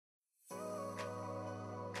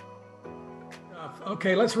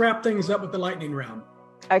Okay, let's wrap things up with the lightning round.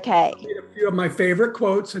 Okay. I'll read a few of my favorite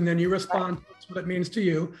quotes, and then you respond to what it means to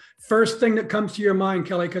you. First thing that comes to your mind,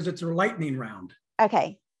 Kelly, because it's a lightning round.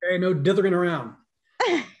 Okay. Okay, no dithering around.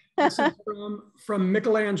 This is from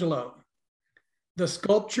Michelangelo. The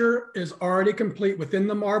sculpture is already complete within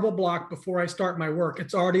the marble block before I start my work.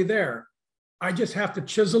 It's already there. I just have to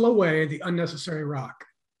chisel away the unnecessary rock.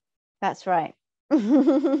 That's right.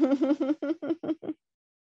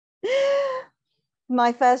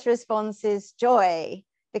 My first response is joy,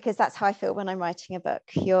 because that's how I feel when I'm writing a book.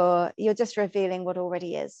 You're just revealing what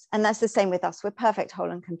already is. And that's the same with us. We're perfect,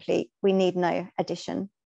 whole, and complete. We need no addition.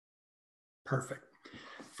 Perfect.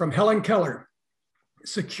 From Helen Keller.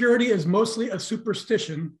 Security is mostly a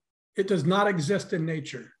superstition. It does not exist in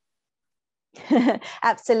nature.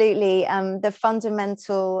 Absolutely. The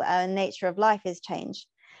fundamental nature of life is change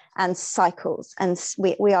and cycles. And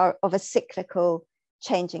we are of a cyclical,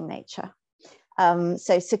 changing nature.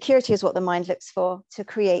 So security is what the mind looks for to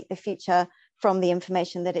create the future from the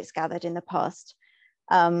information that it's gathered in the past.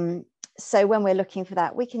 So when we're looking for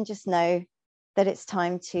that, we can just know that it's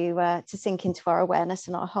time to sink into our awareness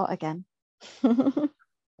and our heart again.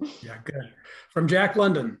 Yeah, good. From Jack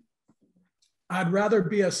London. I'd rather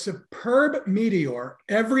be a superb meteor,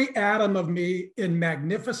 every atom of me in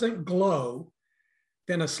magnificent glow,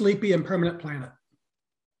 than a sleepy and permanent planet.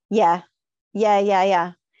 Yeah.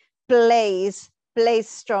 Blaze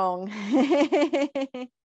strong. Even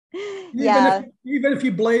if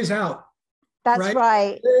you blaze out. That's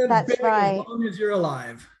right. That's right. As long as you're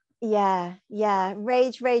alive. Yeah.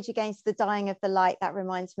 Rage against the dying of the light. That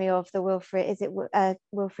reminds me of the Wilfred. Is it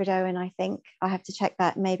Wilfred Owen? I think I have to check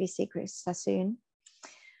that. Maybe Secret Sassoon.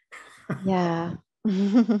 Yeah.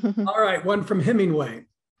 All right. One from Hemingway.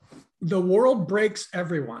 The world breaks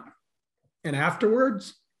everyone, and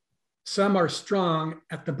afterwards, some are strong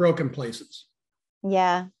at the broken places.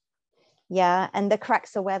 Yeah. And the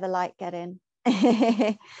cracks are where the light get in.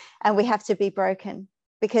 And we have to be broken,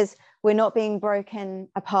 because we're not being broken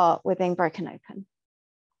apart, we're being broken open,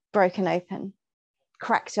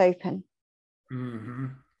 cracked open. Mm-hmm.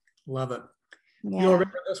 Love it. Yeah. You'll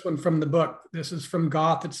remember this one from the book. This is from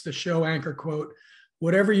Goth. It's the show anchor quote.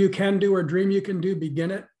 Whatever you can do or dream you can do, begin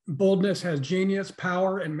it. Boldness has genius,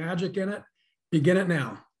 power, and magic in it. Begin it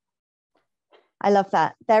now. I love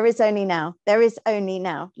that. There is only now. There is only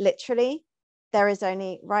now. Literally, there is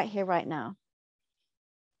only right here, right now.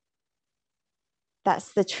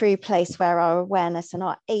 That's the true place where our awareness and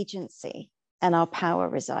our agency and our power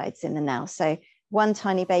resides, in the now. So one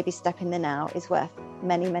tiny baby step in the now is worth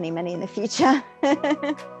many, many, many in the future.